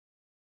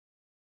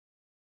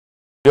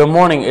Good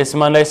morning. It's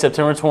Monday,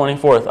 September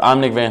 24th.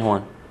 I'm Nick Van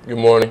Horn. Good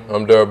morning.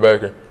 I'm Daryl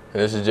Baker,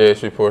 and this is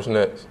JHS Report's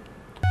Next.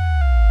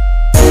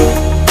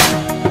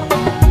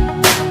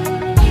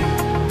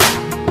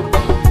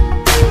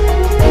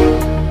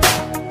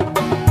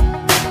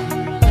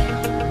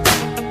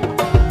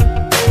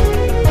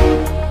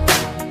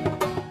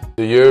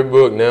 The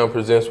yearbook now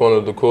presents one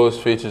of the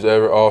coolest features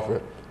ever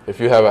offered. If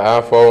you have an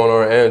iPhone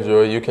or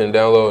Android, you can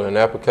download an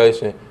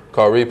application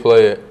called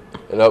Replay It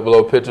and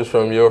upload pictures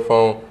from your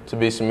phone to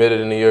be submitted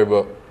in the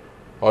yearbook.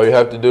 All you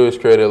have to do is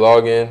create a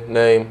login,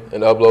 name,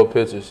 and upload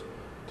pictures.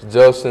 The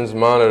Jeffersons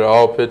monitor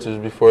all pictures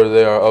before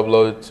they are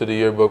uploaded to the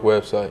yearbook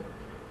website.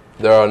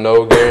 There are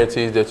no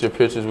guarantees that your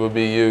pictures will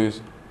be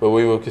used, but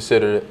we will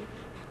consider it.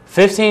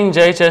 15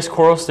 JHS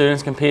choral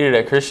students competed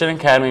at Christian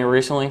Academy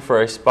recently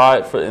for a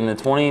spot in the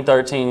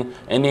 2013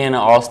 Indiana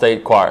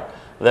All-State Choir.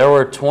 There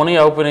were 20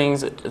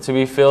 openings to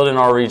be filled in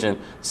our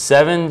region.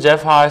 7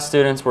 Jeff High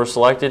students were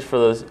selected for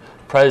the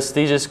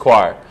prestigious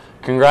choir.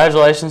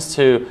 Congratulations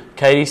to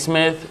Katie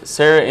Smith,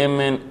 Sarah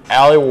Inman,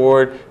 Allie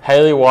Ward,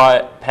 Haley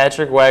Watt,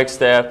 Patrick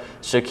Wagstaff,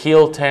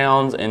 Shaquille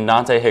Towns, and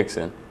Dante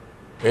Hickson.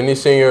 Any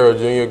senior or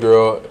junior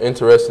girl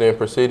interested in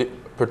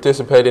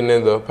participating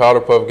in the Powder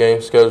Puff game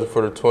scheduled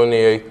for the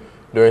 28th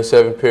during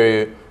 7th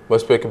period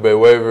must pick up a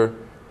waiver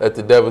at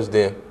the Devil's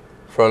Den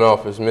front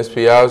office, Miss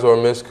Piazza or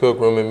Miss Cook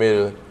room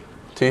immediately.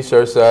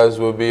 T-shirt sizes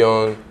will be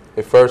on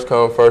a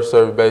first-come,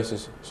 first-served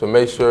basis, so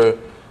make sure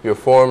your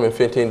form and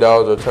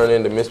 $15 are turned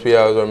in to Miss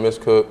Piazza or Miss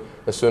Cook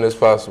as soon as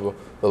possible.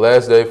 The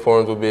last day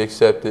forms will be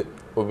accepted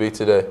will be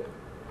today.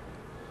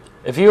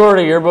 If you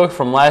ordered a yearbook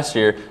from last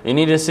year, you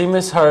need to see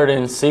Miss Hurd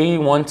in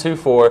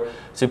C124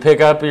 to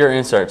pick up your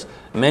inserts.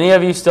 Many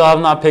of you still have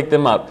not picked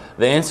them up.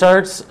 The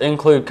inserts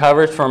include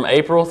coverage from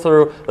April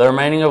through the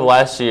remaining of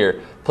last year.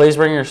 Please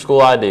bring your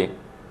school ID.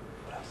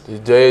 The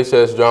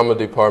JHS Drama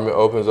Department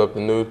opens up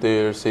the new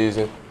theater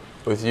season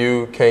with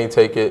You Can't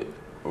Take It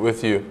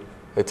With You,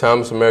 a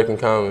Thomas American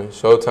comedy.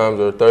 Showtimes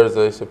are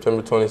Thursday,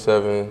 September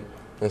 27th,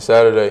 and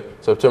Saturday,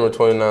 September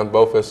 29th,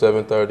 both at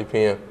 7:30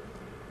 p.m.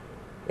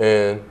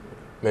 And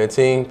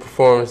Mantine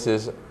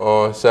performances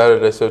on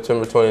Saturday,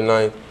 September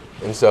 29th,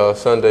 and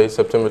Sunday,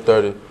 September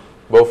 30th,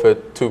 both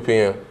at 2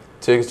 p.m.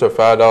 Tickets are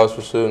 $5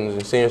 for students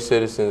and senior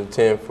citizens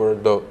and $10 for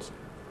adults.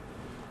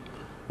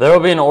 There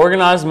will be an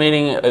organized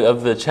meeting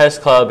of the chess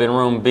club in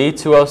room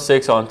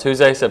B206 on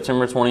Tuesday,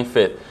 September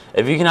 25th.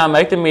 If you cannot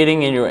make the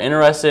meeting and you're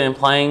interested in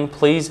playing,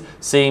 please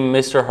see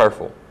Mr.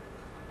 Herfel.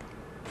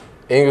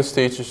 English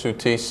teachers who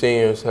teach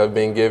seniors have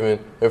been given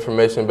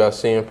information about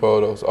senior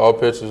photos. All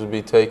pictures will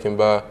be taken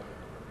by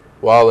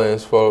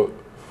Wildlands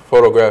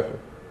Photography.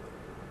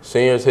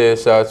 Seniors'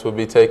 headshots will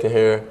be taken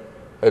here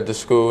at the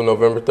school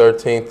November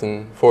 13th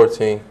and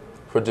 14th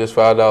for just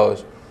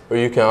 $5. Or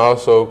you can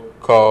also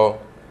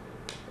call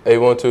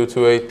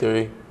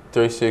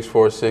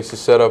 812-283-3646 to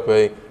set up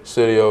a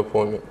studio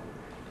appointment.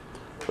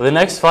 The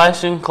next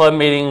Fashion Club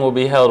meeting will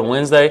be held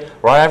Wednesday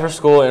right after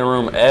school in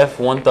room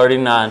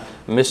F139,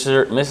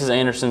 Mrs.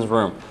 Anderson's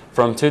room,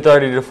 from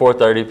 2:30 to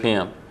 4:30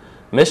 p.m.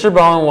 Mr.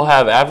 Bowen will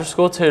have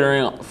after-school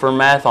tutoring for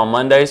math on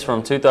Mondays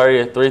from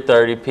 2:30 to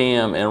 3:30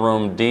 p.m. in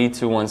room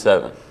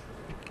D217.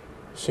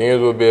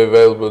 Seniors will be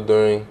available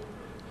during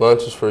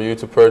lunches for you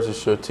to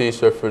purchase your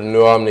T-shirt for the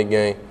New Albany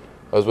game,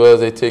 as well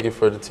as a ticket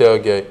for the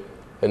tailgate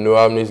at New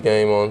Albany's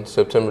game on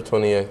September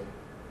 28th.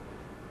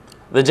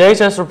 The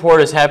JHS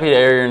Report is happy to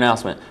air your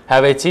announcement.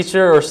 Have a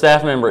teacher or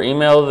staff member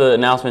email the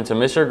announcement to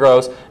Mr.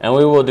 Gross, and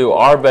we will do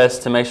our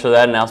best to make sure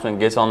that announcement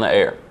gets on the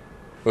air.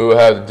 We will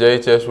have the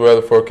JHS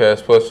weather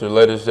forecast plus your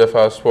latest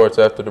JHS sports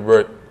after the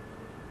break.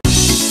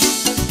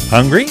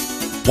 Hungry?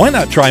 Why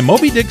not try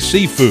Moby Dick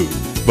Seafood?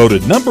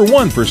 Voted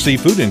 #1 for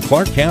seafood in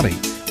Clark County.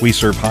 We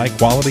serve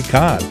high-quality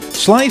cod,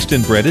 sliced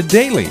and breaded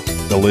daily.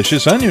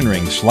 Delicious onion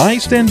rings,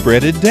 sliced and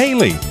breaded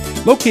daily.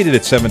 Located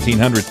at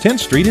 1700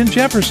 10th Street in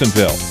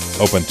Jeffersonville.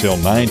 Open till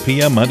 9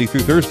 p.m. Monday through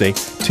Thursday,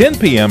 10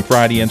 p.m.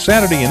 Friday and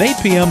Saturday, and 8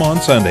 p.m.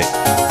 on Sunday.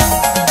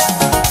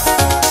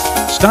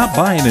 Stop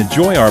by and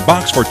enjoy our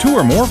box for 2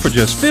 or more for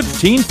just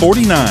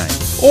 $15.49.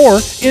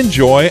 Or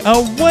enjoy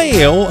a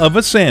whale of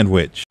a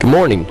sandwich. Good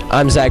morning,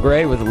 I'm Zach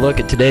Ray with a look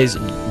at today's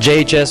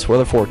JHS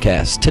weather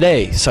forecast.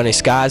 Today, sunny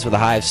skies with a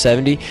high of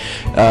 70.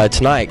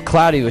 Tonight,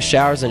 cloudy with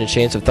showers and a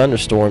chance of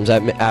thunderstorms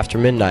after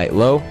midnight,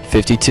 low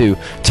 52.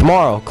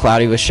 Tomorrow,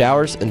 cloudy with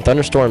showers and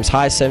thunderstorms,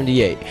 high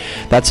 78.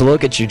 That's a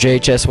look at your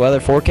JHS weather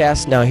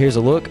forecast. Now here's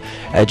a look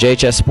at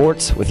JHS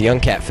Sports with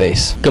Young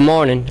Catface. Good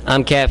morning,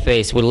 I'm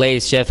Catface with the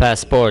latest JHS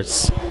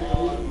Sports.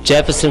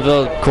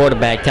 Jeffersonville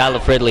quarterback Tyler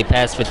Fridley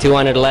passed for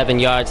 211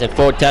 yards and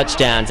 4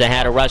 touchdowns and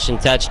had a rushing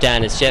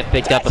touchdown as Jeff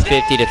picked up a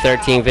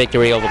 50-13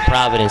 victory over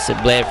Providence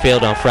at Blair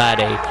Field on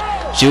Friday.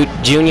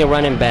 Junior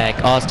running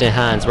back Austin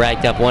Hines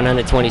racked up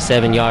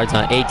 127 yards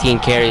on 18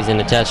 carries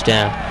and a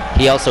touchdown.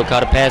 He also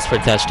caught a pass for a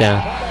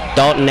touchdown.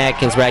 Dalton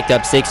Atkins racked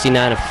up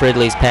 69 of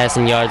Fridley's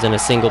passing yards on a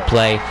single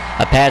play.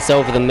 A pass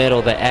over the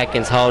middle that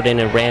Atkins hauled in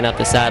and ran up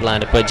the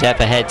sideline to put Jeff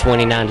ahead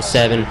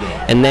 29-7.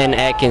 And then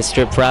Atkins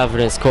stripped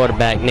Providence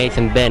quarterback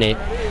Nathan Bennett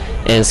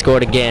and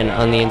scored again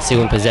on the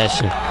ensuing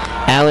possession.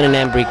 Allen and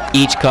Embry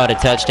each caught a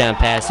touchdown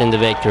pass in the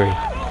victory.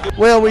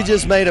 Well, we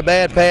just made a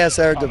bad pass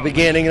there at the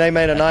beginning, and they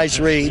made a nice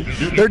read.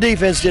 Their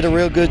defense did a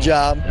real good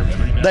job.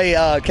 They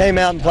came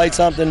out and played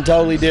something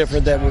totally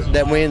different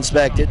than we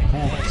expected.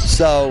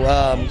 So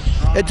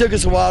it took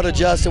us a while to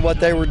adjust to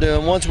what they were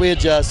doing. Once we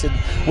adjusted,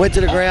 went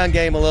to the ground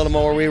game a little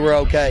more, we were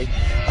okay.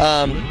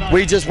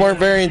 We just weren't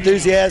very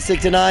enthusiastic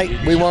tonight.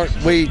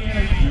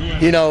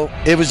 You know,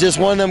 it was just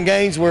one of them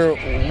games where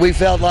we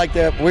felt like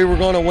that we were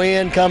going to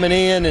win coming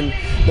in, and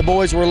the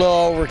boys were a little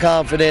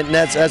overconfident, and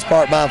that's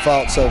part of my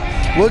fault. So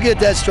we'll get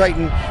that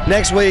straightened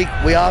next week.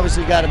 We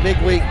obviously got a big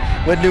week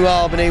with New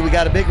Albany. We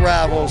got a big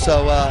rival,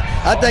 so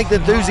I think the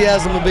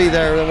enthusiasm will be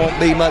there. There won't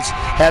be much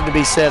have to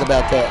be said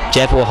about that.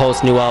 Jeff will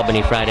host New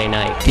Albany Friday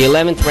night. The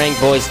 11th ranked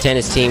boys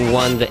tennis team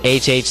won the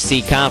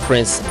HHC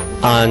conference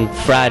on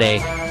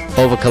Friday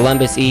over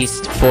Columbus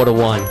East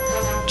 4-1.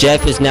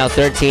 Jeff is now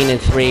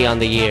 13-3 on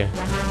the year.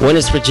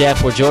 Winners for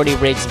Jeff were Jordy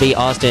Rigsby,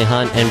 Austin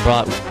Hunt, and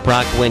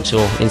Brock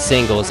Winchell in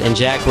singles, and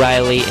Jack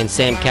Riley and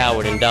Sam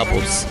Coward in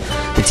doubles.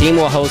 The team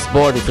will host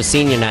Borden for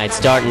senior night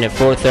starting at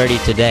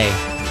 4:30 today.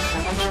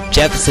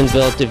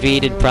 Jeffersonville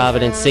defeated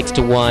Providence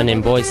 6-1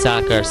 in boys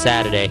soccer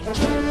Saturday.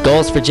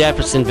 Goals for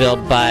Jeffersonville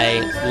by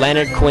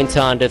Leonard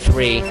Quinton to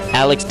 3,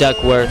 Alex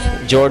Duckworth,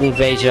 Jordan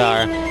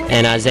Vejar,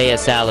 and Isaiah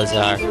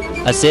Salazar.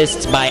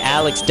 Assists by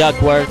Alex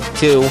Duckworth,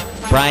 2,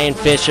 Brian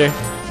Fisher,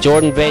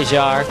 Jordan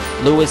Vejar,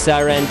 Luis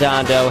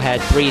Arendando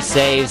had 3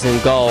 saves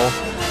and goal.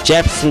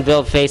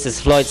 Jeffersonville faces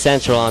Floyd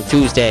Central on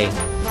Tuesday.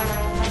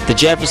 The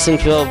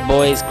Jeffersonville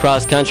boys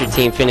cross-country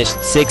team finished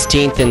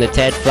 16th in the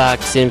Ted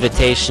Fox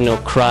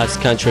Invitational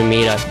cross-country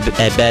meet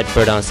at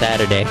Bedford on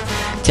Saturday.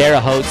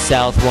 Terre Haute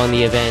South won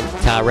the event.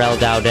 Tyrell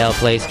Dowdell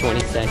placed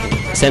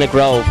 22nd. Center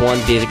Grove won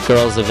the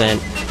girls' event.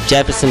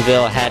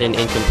 Jeffersonville had an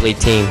incomplete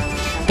team.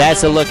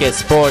 That's a look at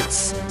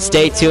sports.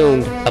 Stay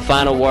tuned. A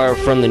final word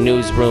from the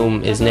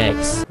newsroom is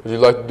next. Would you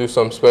like to do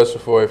something special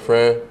for a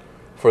friend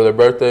for their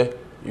birthday?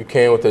 You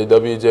can with a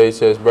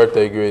WJHS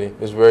birthday greeting.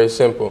 It's very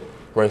simple.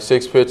 Bring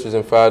 6 pictures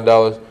and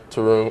 $5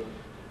 to room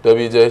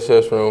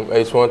WJHS room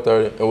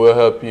H130, and we'll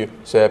help you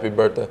say happy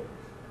birthday.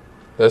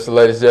 That's the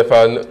latest Jeff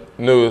High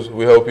news.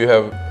 We hope you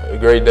have a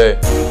great day.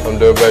 I'm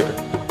Dale Baker.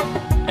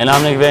 And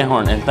I'm Nick Van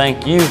Horn, and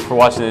thank you for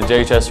watching the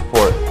JHS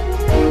Report.